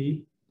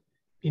jockey,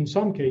 in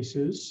some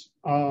cases,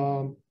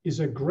 is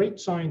a great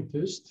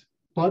scientist,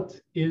 but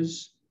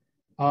is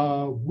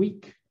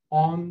weak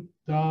on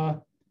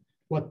the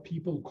what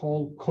people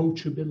call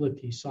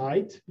coachability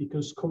side,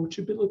 because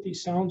coachability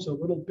sounds a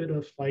little bit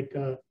of like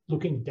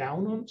looking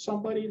down on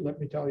somebody. Let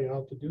me tell you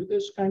how to do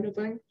this kind of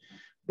thing.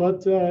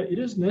 But it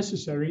is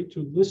necessary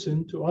to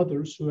listen to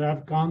others who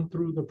have gone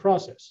through the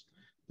process.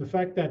 The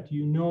fact that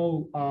you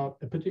know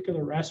a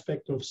particular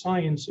aspect of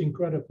science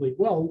incredibly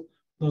well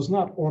does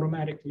not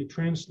automatically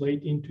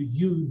translate into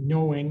you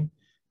knowing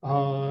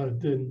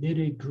the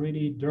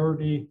nitty-gritty,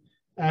 dirty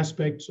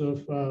aspects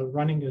of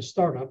running a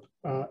startup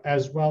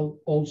as well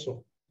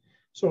also.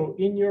 So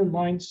in your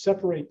mind,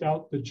 separate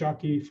out the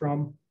jockey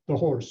from the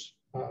horse.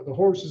 The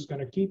horse is going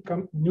to keep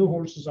new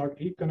horses are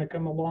going to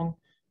come along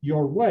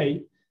your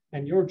way,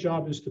 and your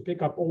job is to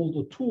pick up all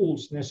the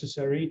tools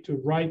necessary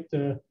to ride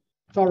the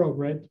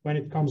thoroughbred when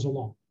it comes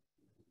along.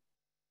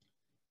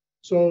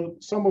 So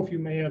some of you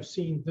may have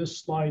seen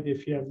this slide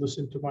if you have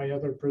listened to my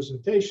other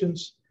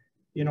presentations.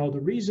 The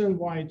reason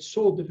why it's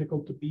so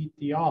difficult to beat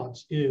the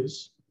odds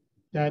is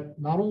that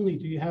not only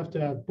do you have to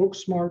have book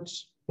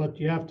smarts, but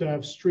you have to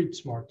have street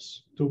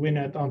smarts to win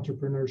at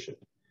entrepreneurship.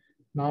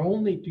 Not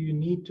only do you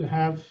need to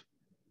have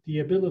the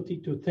ability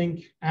to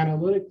think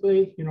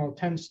analytically,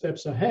 10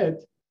 steps ahead,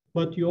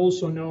 but you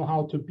also know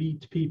how to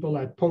beat people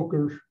at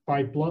poker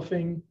by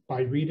bluffing,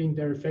 by reading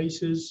their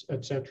faces,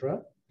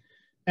 etc.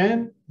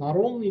 And not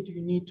only do you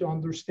need to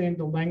understand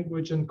the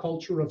language and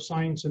culture of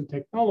science and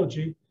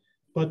technology,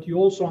 but you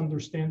also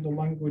understand the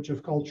language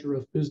of culture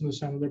of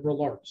business and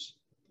liberal arts.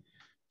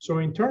 So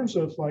in terms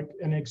of like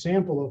an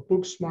example of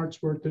book smarts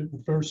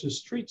versus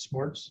street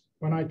smarts,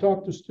 when I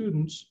talk to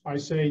students, I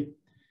say,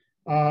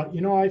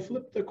 I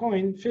flipped the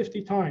coin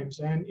 50 times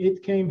and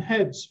it came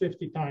heads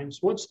 50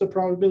 times. What's the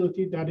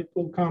probability that it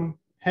will come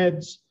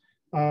heads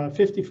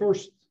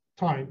 51st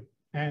time?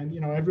 And,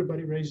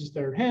 everybody raises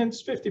their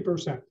hands,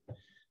 50%.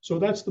 So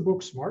that's the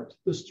book smart.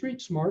 The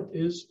street smart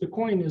is the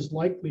coin is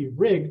likely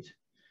rigged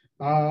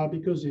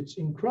because it's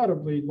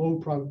incredibly low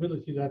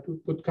probability that it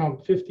would come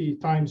 50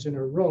 times in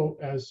a row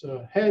as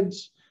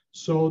heads.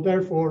 So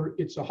therefore,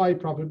 it's a high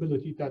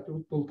probability that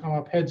it will come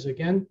up heads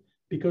again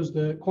because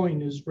the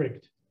coin is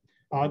rigged.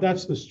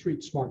 That's the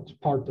street smart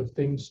part of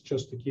things,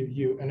 just to give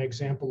you an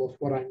example of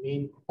what I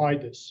mean by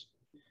this.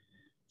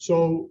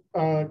 So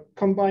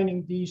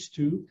combining these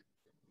two,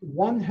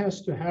 one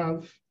has to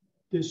have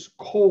this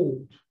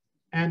cold,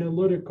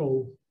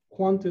 analytical,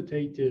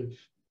 quantitative,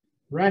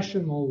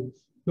 rational,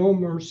 no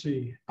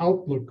mercy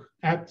outlook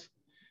at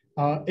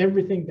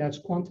everything that's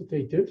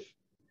quantitative,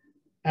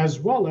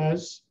 as well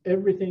as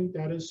everything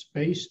that is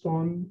based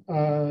on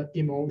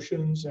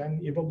emotions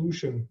and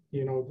evolution,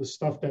 the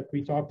stuff that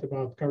we talked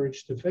about,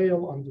 courage to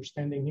fail,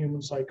 understanding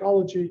human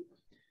psychology,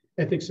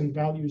 ethics and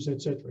values,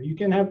 etc. You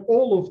can have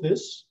all of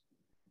this,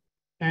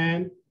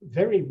 and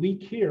very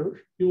weak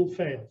here, you'll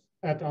fail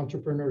at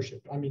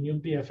entrepreneurship. I mean, you'll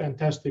be a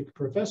fantastic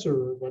professor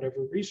or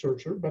whatever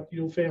researcher, but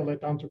you'll fail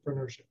at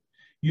entrepreneurship.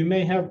 You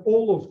may have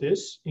all of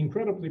this,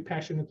 incredibly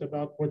passionate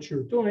about what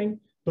you're doing,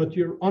 but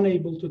you're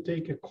unable to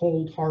take a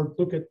cold, hard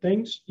look at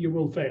things, you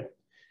will fail.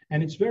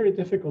 And it's very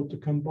difficult to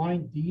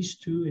combine these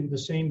two in the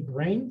same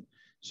brain.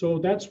 So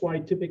that's why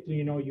typically,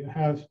 you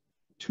have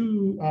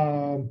two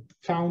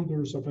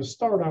founders of a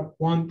startup,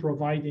 one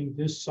providing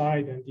this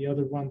side and the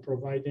other one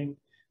providing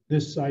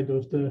this side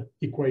of the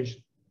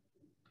equation.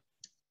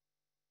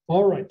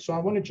 All right, so I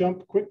want to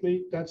jump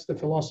quickly, that's the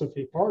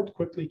philosophy part,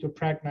 quickly to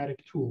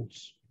pragmatic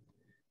tools.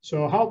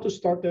 So how to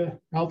start a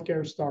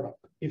healthcare startup?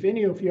 If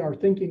any of you are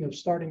thinking of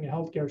starting a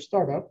healthcare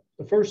startup,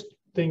 the first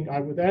thing I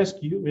would ask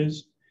you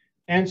is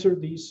answer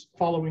these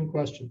following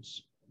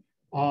questions.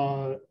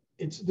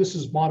 This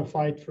is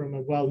modified from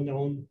a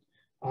well-known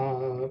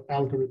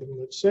algorithm.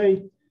 Let's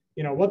say,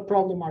 what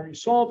problem are you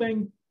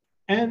solving?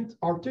 And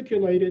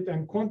articulate it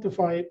and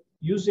quantify it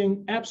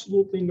using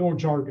absolutely no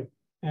jargon.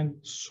 And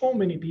so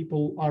many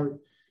people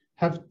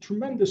have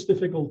tremendous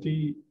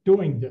difficulty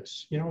doing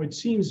this. It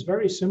seems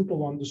very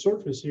simple on the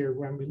surface here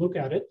when we look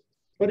at it,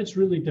 but it's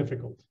really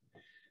difficult.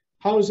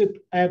 How is it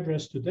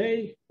addressed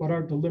today? What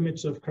are the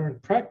limits of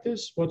current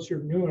practice? What's your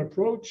new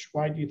approach?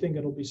 Why do you think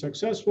it'll be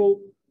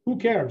successful? Who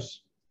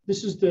cares?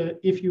 This is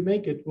if you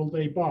make it, will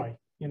they buy?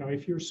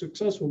 If you're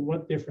successful,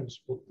 what difference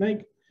will it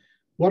make?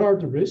 What are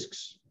the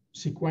risks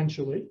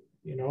sequentially?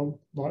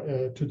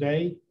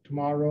 Today,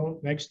 tomorrow,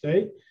 next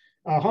day.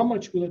 How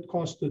much will it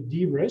cost to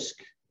de-risk?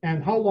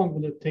 And how long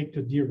will it take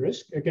to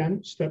de-risk?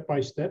 Again, step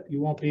by step.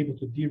 You won't be able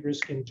to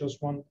de-risk in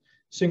just one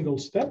single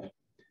step.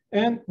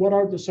 And what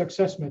are the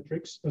success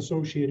metrics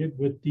associated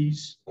with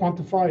these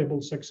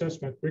quantifiable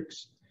success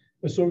metrics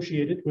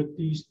associated with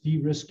these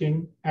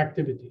de-risking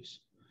activities?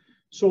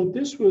 So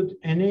this would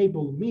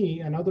enable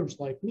me and others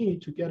like me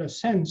to get a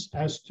sense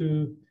as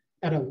to,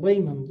 at a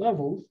layman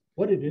level,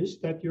 what it is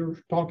that you're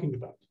talking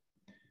about.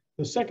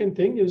 The second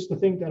thing is the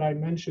thing that I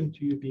mentioned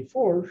to you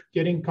before,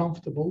 getting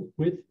comfortable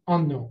with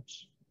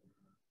unknowns.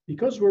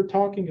 Because we're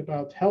talking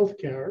about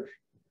healthcare,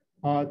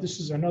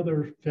 this is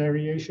another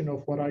variation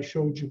of what I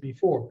showed you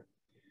before.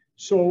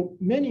 So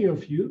many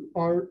of you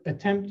are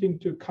attempting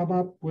to come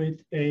up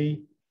with a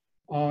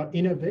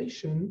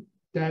innovation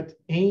that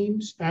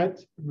aims at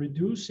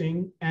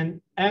reducing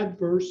an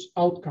adverse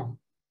outcome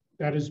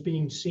that is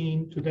being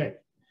seen today,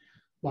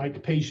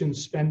 like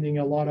patients spending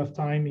a lot of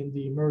time in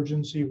the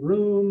emergency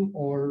room,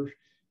 or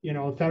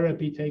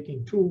therapy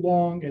taking too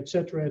long, et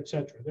cetera, et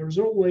cetera. There's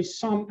always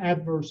some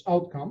adverse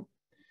outcome,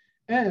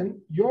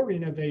 and your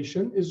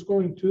innovation is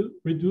going to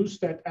reduce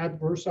that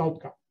adverse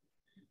outcome.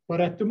 But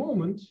at the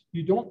moment,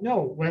 you don't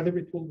know whether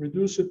it will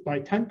reduce it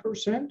by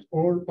 10%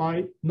 or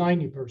by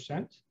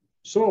 90%.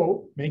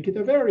 So make it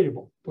a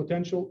variable,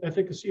 potential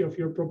efficacy of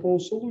your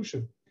proposed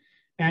solution.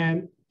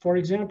 And for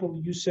example,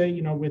 you say,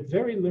 with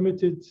very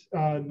limited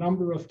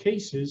number of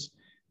cases,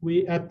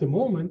 at the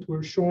moment,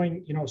 we're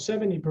showing,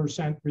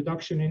 70%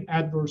 reduction in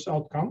adverse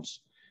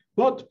outcomes,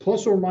 but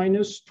plus or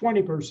minus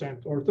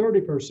 20% or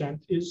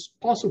 30% is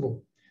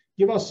possible.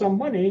 Give us some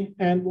money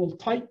and we'll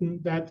tighten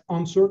that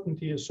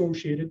uncertainty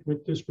associated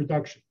with this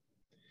reduction.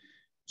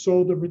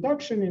 So the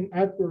reduction in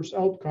adverse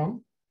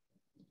outcome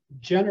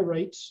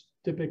generates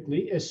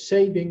typically a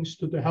savings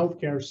to the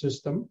healthcare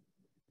system,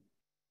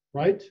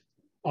 right?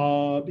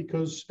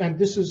 And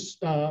this is,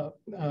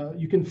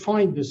 you can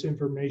find this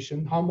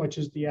information, how much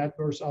is the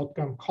adverse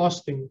outcome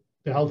costing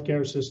the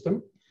healthcare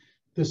system.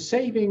 The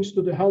savings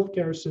to the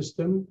healthcare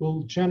system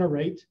will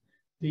generate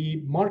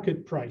the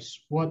market price,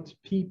 what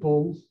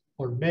people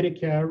or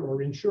Medicare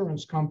or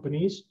insurance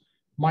companies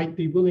might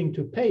be willing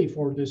to pay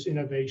for this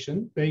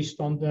innovation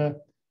based on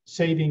the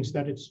savings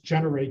that it's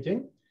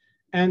generating.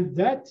 And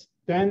that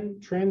then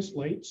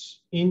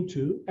translates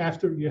into,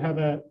 after you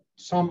have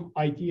some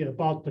idea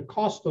about the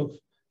cost of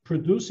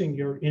producing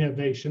your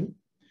innovation,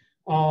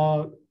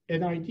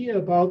 an idea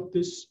about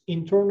this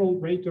internal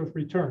rate of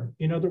return.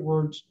 In other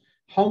words,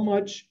 how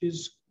much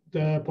is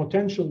the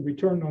potential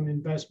return on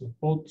investment,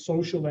 both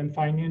social and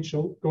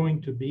financial,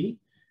 going to be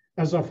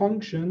as a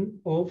function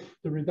of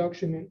the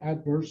reduction in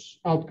adverse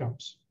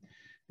outcomes?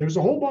 There's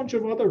a whole bunch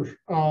of other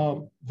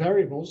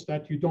variables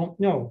that you don't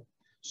know.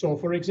 So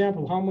for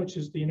example, how much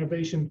is the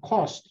innovation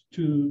cost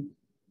to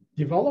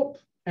develop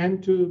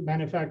and to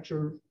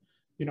manufacture?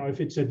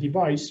 If it's a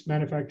device,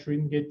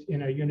 manufacturing it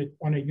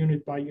on a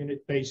unit by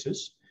unit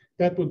basis,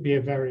 that would be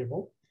a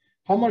variable.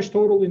 How much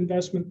total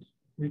investment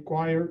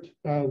required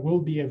will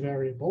be a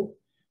variable.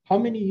 How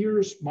many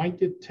years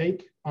might it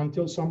take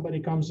until somebody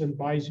comes and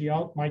buys you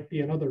out might be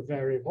another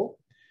variable.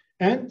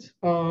 And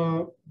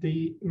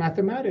the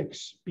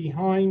mathematics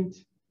behind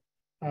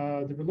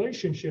the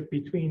relationship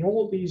between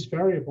all these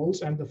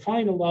variables and the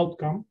final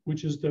outcome,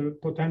 which is the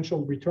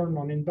potential return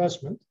on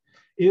investment,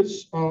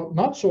 is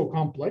not so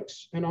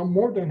complex. And I'm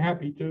more than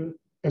happy to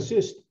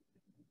assist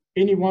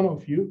any one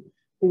of you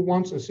who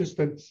wants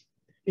assistance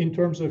in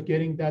terms of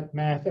getting that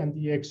math and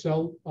the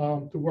Excel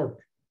to work.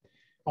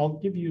 I'll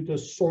give you the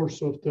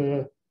source of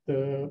the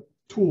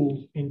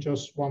tool in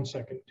just 1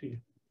 second to you.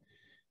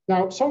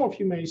 Now, some of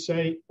you may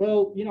say,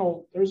 well,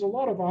 there's a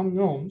lot of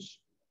unknowns.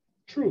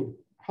 True.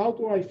 How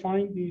do I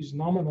find these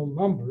nominal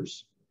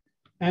numbers?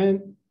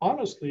 And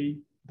honestly,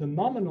 the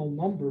nominal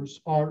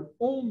numbers are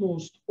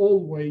almost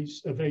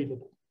always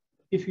available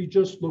if you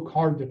just look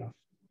hard enough.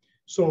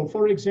 So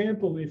for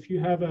example, if you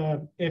have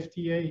a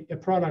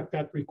product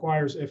that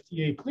requires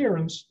FDA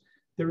clearance,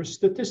 there is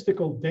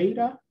statistical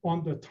data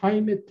on the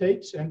time it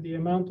takes and the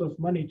amount of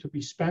money to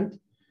be spent,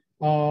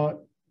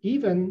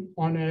 even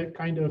on a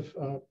kind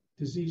of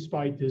disease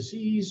by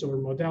disease or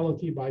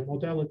modality by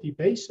modality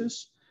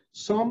basis.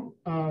 some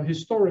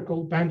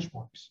historical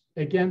benchmarks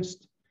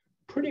against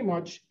pretty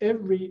much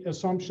every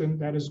assumption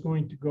that is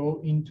going to go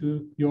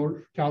into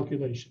your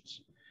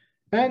calculations.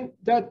 And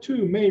that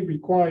too may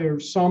require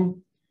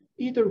some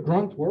either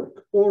grunt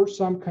work or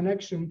some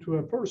connection to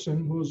a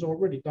person who has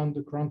already done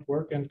the grunt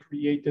work and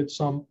created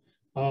some,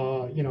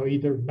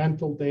 either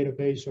mental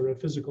database or a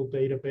physical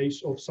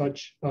database of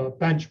such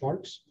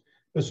benchmarks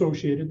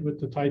associated with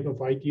the type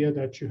of idea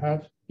that you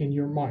have in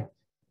your mind.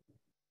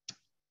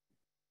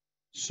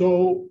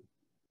 So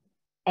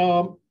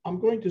I'm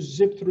going to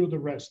zip through the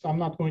rest. I'm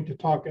not going to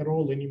talk at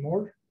all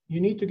anymore. You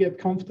need to get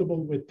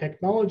comfortable with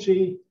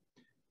technology,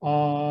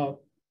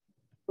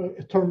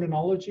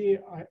 terminology.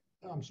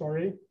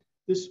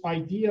 This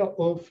idea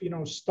of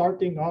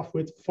starting off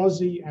with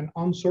fuzzy and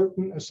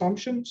uncertain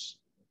assumptions,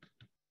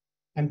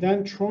 and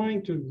then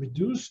trying to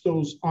reduce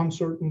those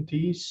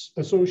uncertainties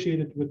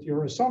associated with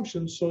your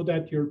assumptions so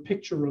that your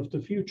picture of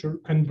the future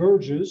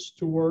converges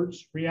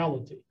towards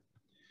reality.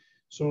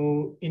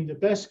 So in the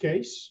best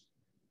case,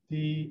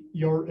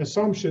 your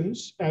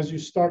assumptions, as you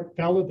start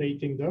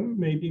validating them,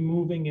 may be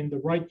moving in the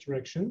right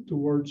direction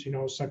towards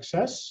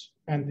success,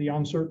 and the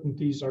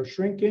uncertainties are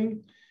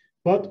shrinking,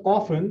 but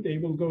often they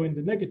will go in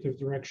the negative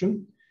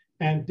direction,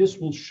 and this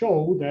will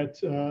show that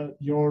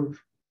your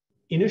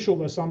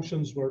initial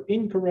assumptions were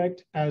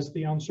incorrect. As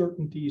the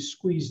uncertainty is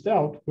squeezed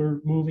out, we're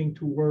moving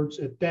towards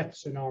a death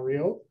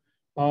scenario,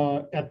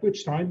 at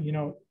which time,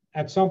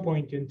 at some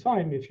point in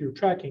time, if you're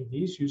tracking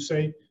these, you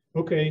say,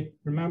 okay,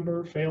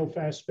 remember, fail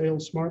fast, fail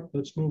smart.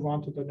 Let's move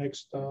on to the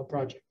next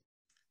project.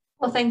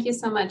 Well, thank you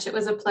so much. It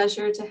was a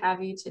pleasure to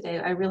have you today.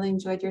 I really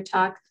enjoyed your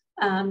talk,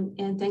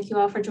 and thank you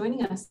all for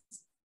joining us.